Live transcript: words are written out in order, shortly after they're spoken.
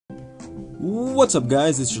What's up,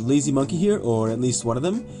 guys? It's your lazy monkey here, or at least one of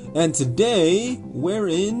them, and today we're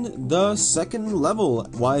in the second level.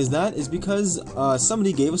 Why is that? Is because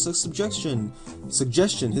somebody gave us a suggestion.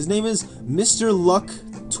 His name is Mr. Luck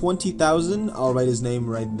 20,000. I'll write his name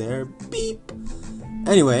right there. Beep.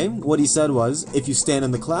 Anyway, what he said was, if you stand in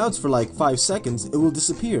the clouds for like 5 seconds, it will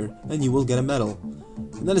disappear, and you will get a medal.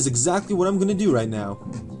 And that is exactly what I'm gonna do right now.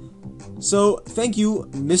 So, thank you,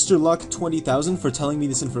 Mr. Luck 20,000, for telling me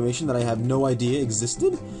this information that I have no idea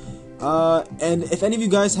existed. And if any of you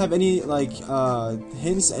guys have any, like,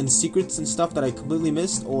 hints and secrets and stuff that I completely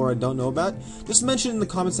missed or don't know about, just mention it in the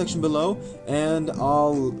comment section below, and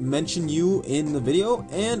I'll mention you in the video,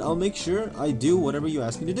 and I'll make sure I do whatever you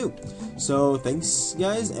ask me to do. So, thanks,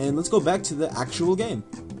 guys, and let's go back to the actual game.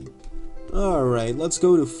 Alright, let's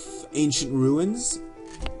go to Ancient Ruins,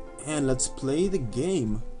 and let's play the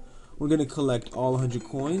game. We're gonna collect all 100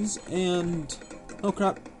 coins and... oh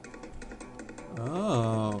crap.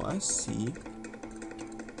 Oh, I see.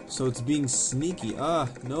 So it's being sneaky. Ah,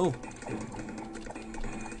 no.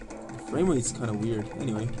 The frame rate's kinda weird.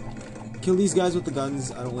 Anyway. Kill these guys with the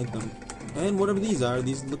guns. I don't like them. And whatever these are,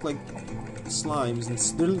 these look like slimes. And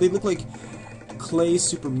they look like clay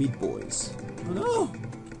super meat boys. Oh no!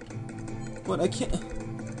 What? I can't...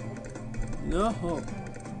 no!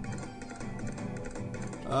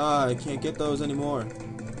 I can't get those anymore.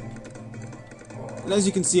 And as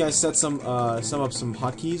you can see, I set some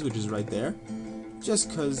hotkeys, which is right there, just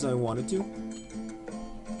because I wanted to.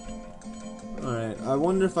 Alright, I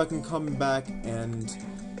wonder if I can come back and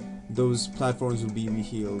those platforms will be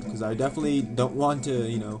rehealed, because I definitely don't want to,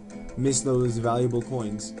 you know, miss those valuable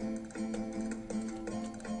coins.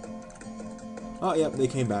 Oh, yep, they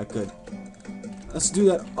came back. Good. Let's do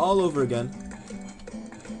that all over again.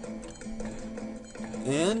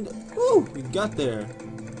 And, woo, we got there.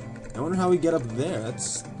 I wonder how we get up there.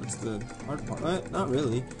 That's the hard part. Not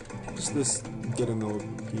really. Just this getting over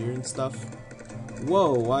here and stuff.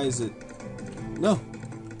 Whoa, why is it... no!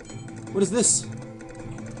 What is this?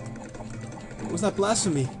 What was that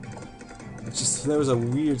blasphemy? It's just, there was a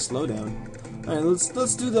weird slowdown. Alright,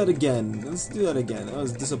 let's do that again. Let's do that again. That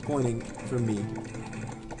was disappointing for me.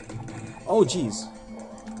 Oh, jeez.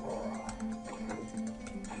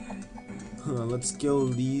 Let's kill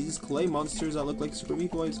these clay monsters that look like super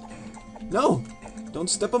meat boys. No! Don't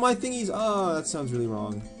step on my thingies! Oh, that sounds really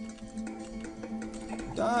wrong.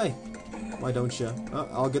 Die! Why don't you?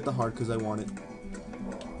 I'll get the heart because I want it.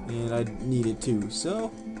 And I need it too,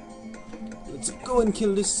 so... let's go and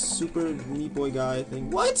kill this super meat boy guy thing.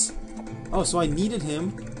 What? Oh, so I needed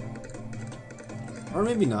him. Or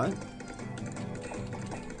maybe not.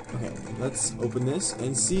 Okay, let's open this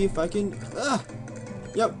and see if I can... ah!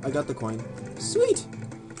 Yep, I got the coin. Sweet!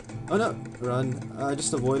 Oh no, run.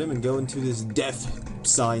 Just avoid him and go into this death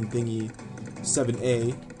sign thingy.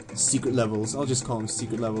 7A. Secret levels. I'll just call them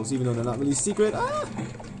secret levels, even though they're not really secret. Ah!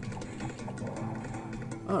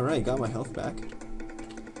 Alright, got my health back.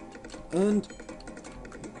 And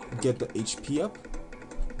get the HP up.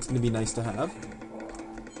 It's gonna be nice to have.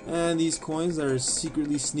 And these coins are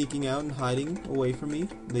secretly sneaking out and hiding away from me.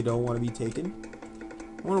 They don't want to be taken.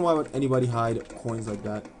 I wonder why would anybody hide coins like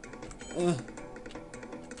that.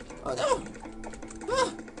 Oh no!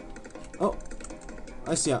 Ah! Oh,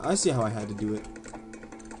 I see how I had to do it.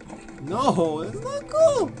 No, that's not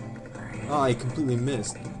cool. Oh, I completely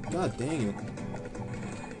missed. God dang it!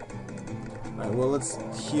 All right, well let's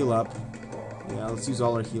heal up. Yeah, let's use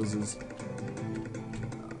all our heals.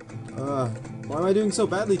 Why am I doing so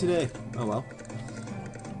badly today? Oh well.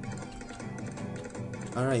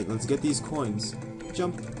 All right, let's get these coins.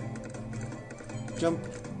 Jump. Jump.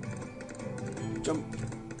 Jump.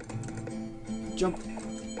 Jump.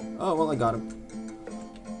 Oh, well, I got him.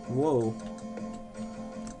 Whoa.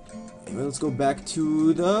 Anyway, let's go back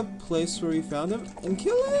to the place where we found him and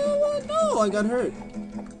kill him. No, I got hurt.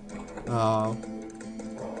 Oh.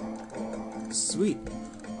 Sweet.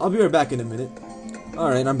 I'll be right back in a minute.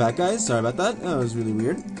 Alright, I'm back, guys. Sorry about that. That was really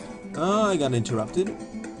weird. I got interrupted.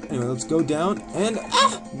 Anyway, let's go down and...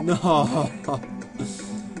 ah! No!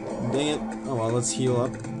 Dang it. Oh well, let's heal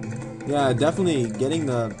up. Yeah, definitely getting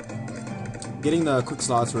the quick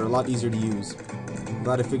slots were a lot easier to use. I'm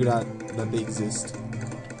glad I figured out that they exist.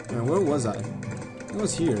 And where was I? I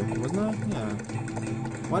was here, wasn't I? Yeah.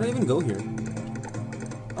 Why did I even go here?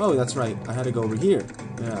 Oh, that's right. I had to go over here.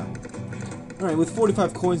 Yeah. Alright, with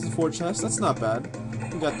 45 coins and 4 chests, that's not bad.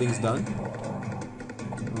 We got things done.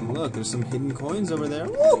 Oh, look, there's some hidden coins over there.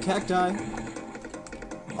 Woo, cacti!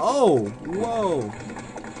 Oh, whoa!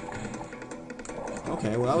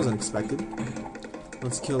 Okay, well that was unexpected.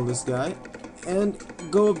 Let's kill this guy and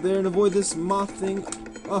go up there and avoid this moth thing.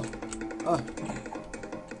 Oh,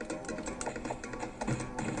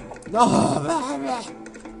 No!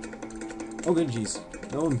 Oh, good, jeez.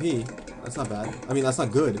 No MP. That's not bad. I mean, that's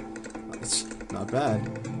not good. It's not bad.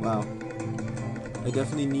 Wow. I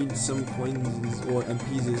definitely need some coins or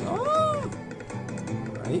MPs. Oh!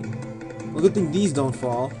 Alright. Well, good thing these don't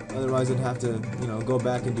fall. Otherwise, I'd have to, you know, go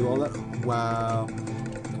back and do all that. Wow.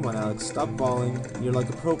 Come on, Alex. Stop falling. You're like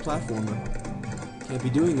a pro platformer. Can't be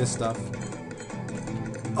doing this stuff.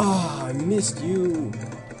 Oh, I missed you.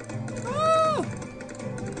 Ah!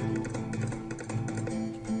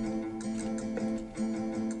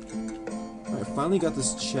 Alright, finally got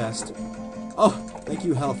this chest. Oh, thank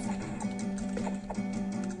you, health.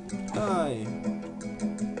 Die.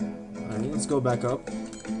 Alright, let's go back up.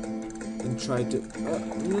 And try to...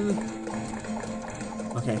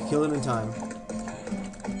 Okay, kill him in time.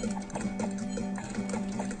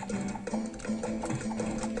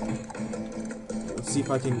 Let's see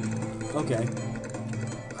if I can... Okay.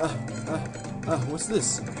 What's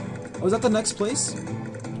this? Oh, is that the next place?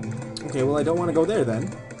 Okay, well, I don't want to go there then.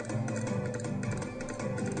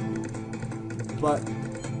 But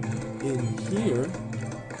in here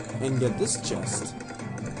and get this chest.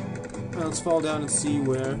 Alright, let's fall down and see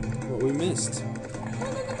what we missed.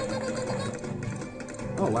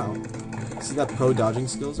 Oh wow. See that pro dodging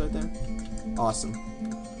skills right there? Awesome.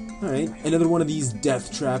 Alright, another one of these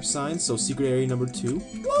death trap signs, so secret area number 2.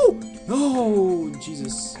 Whoa! Oh,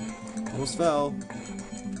 Jesus. Almost fell.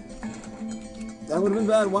 That would have been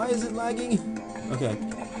bad. Why is it lagging? Okay,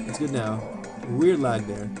 it's good now. Weird lag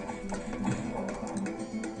there.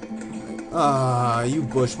 Ah, you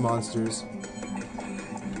bush monsters.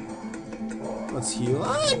 Let's heal.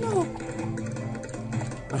 Ah, no!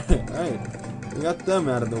 Alright. We got them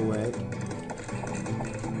out of the way.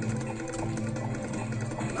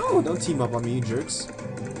 No, don't team up on me, you jerks.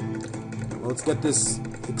 Well, let's get this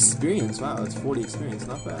experience. Wow, it's 40 experience.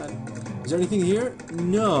 Not bad. Is there anything here?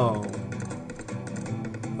 No.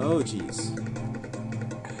 Oh, jeez.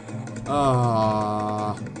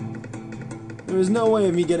 Ah. There's no way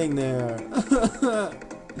of me getting there.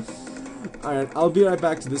 Alright, I'll be right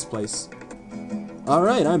back to this place.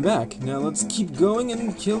 Alright, I'm back. Now let's keep going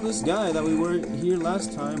and kill this guy that we were here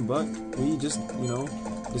last time, but we just, you know,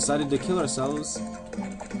 decided to kill ourselves.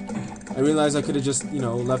 I realized I could have just, you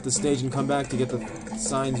know, left the stage and come back to get the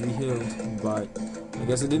signs we healed, but I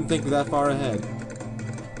guess I didn't think that far ahead.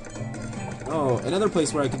 Oh, another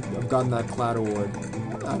place where I could have gotten that cloud award.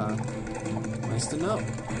 Ah, nice to know.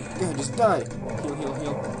 God, just die. Heal, heal,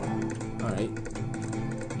 heal. Alright.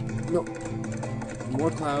 No.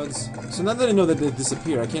 More clouds. So now that I know that they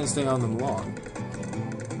disappear, I can't stay on them long.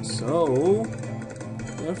 So,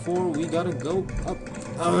 therefore, we gotta go up.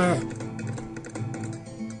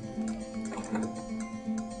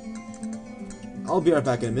 I'll be right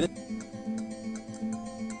back in a minute.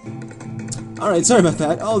 Alright, sorry about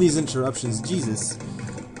that. All these interruptions, Jesus.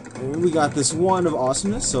 We got this wand of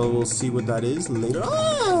awesomeness, so we'll see what that is later.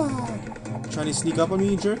 Ah! Trying to sneak up on me,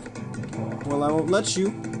 you jerk? Well, I won't let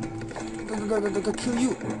you. Kill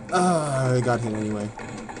you. Ah, I got hit anyway.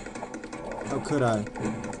 How could I?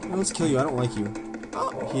 Well, let's kill you. I don't like you.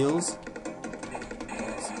 Oh, heals.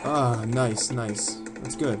 Ah, nice, nice.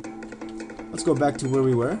 That's good. Let's go back to where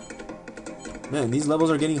we were. Man, these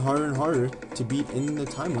levels are getting harder and harder to beat in the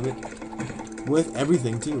time limit. With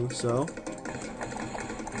everything, too, so...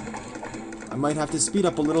 I might have to speed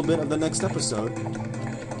up a little bit of the next episode.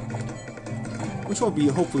 Which won't be,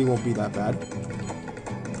 hopefully won't be that bad.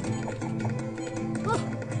 Ah,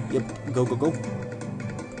 yep, go, go, go.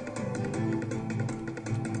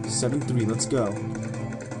 7-3, let's go.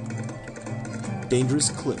 Dangerous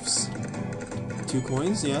cliffs. 2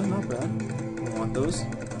 coins, yeah, not bad. I want those.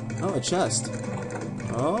 Oh, a chest.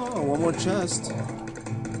 Oh, one more chest.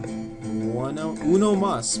 Uno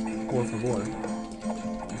mas, por favor.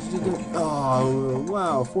 Oh,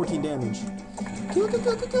 wow, 14 damage. Kill, kill,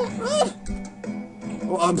 kill, kill, kill. Ah!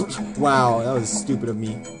 Oh, wow, that was stupid of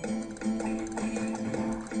me.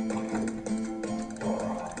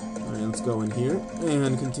 Alright, let's go in here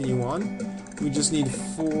and continue on. We just need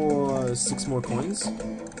 6 more coins.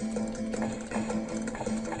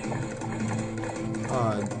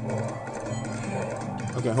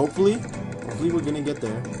 Okay, hopefully we're gonna get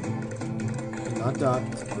there. And not die.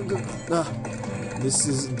 Ah. This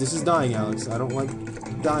is dying, Alex. I don't like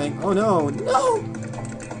dying. Oh no, no!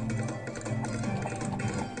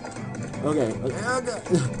 Okay, okay.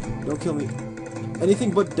 Don't kill me.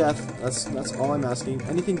 Anything but death. That's all I'm asking.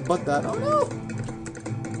 Anything but that. Oh no!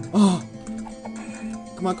 Oh!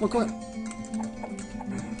 Come on, come on, come on!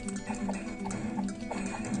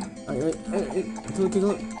 Alright, alright, alright. Kill it,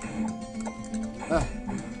 kill it. Ah.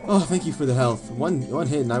 Oh, thank you for the health. One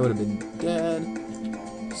hit and I would have been dead.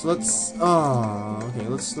 So let's okay,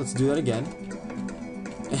 let's do that again.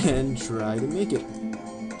 And try to make it.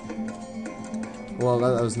 Well,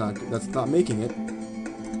 that's not making it.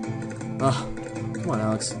 Ah, come on,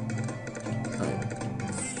 Alex. Alright.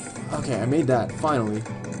 Okay, I made that, finally.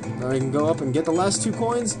 Now I can go up and get the last 2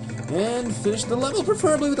 coins and finish the level,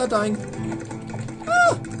 preferably without dying.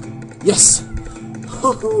 Ah! Yes!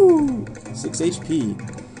 Woohoo! 6 HP.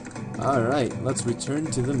 Alright, let's return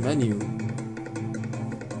to the menu.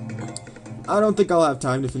 I don't think I'll have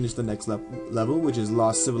time to finish the next level, which is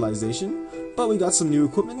Lost Civilization, but we got some new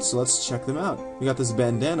equipment, so let's check them out. We got this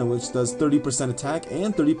bandana, which does 30% attack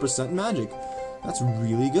and 30% magic. That's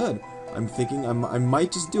really good. I'm thinking I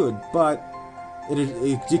might just do it, but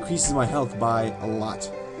it decreases my health by a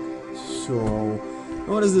lot. So,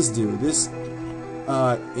 what does this do? This,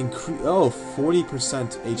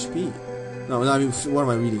 40% HP. No, I mean, what am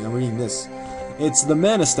I reading? I'm reading this. It's the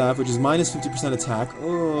Mana Staff, which is minus 50% attack.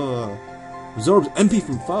 Ugh. Absorbs MP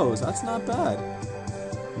from foes. That's not bad.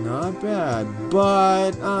 Not bad.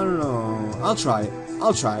 But, I don't know. I'll try it.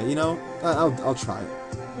 I'll try it, you know? I'll try it.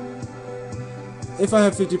 If I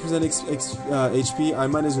have 50% HP, I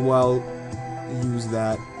might as well use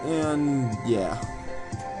that. And, yeah.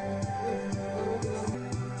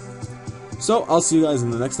 So, I'll see you guys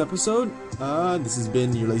in the next episode. This has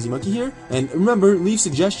been your Lazy Monkey here. And remember, leave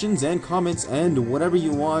suggestions and comments and whatever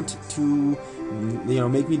you want to, you know,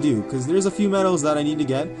 make me do. Because there's a few medals that I need to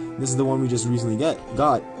get. This is the one we just recently got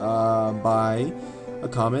by a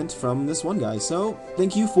comment from this one guy. So,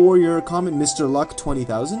 thank you for your comment, Mr. Luck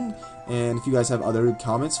 20,000. And if you guys have other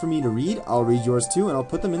comments for me to read, I'll read yours too. And I'll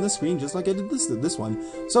put them in the screen just like I did this one.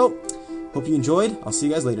 So, hope you enjoyed. I'll see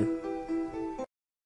you guys later.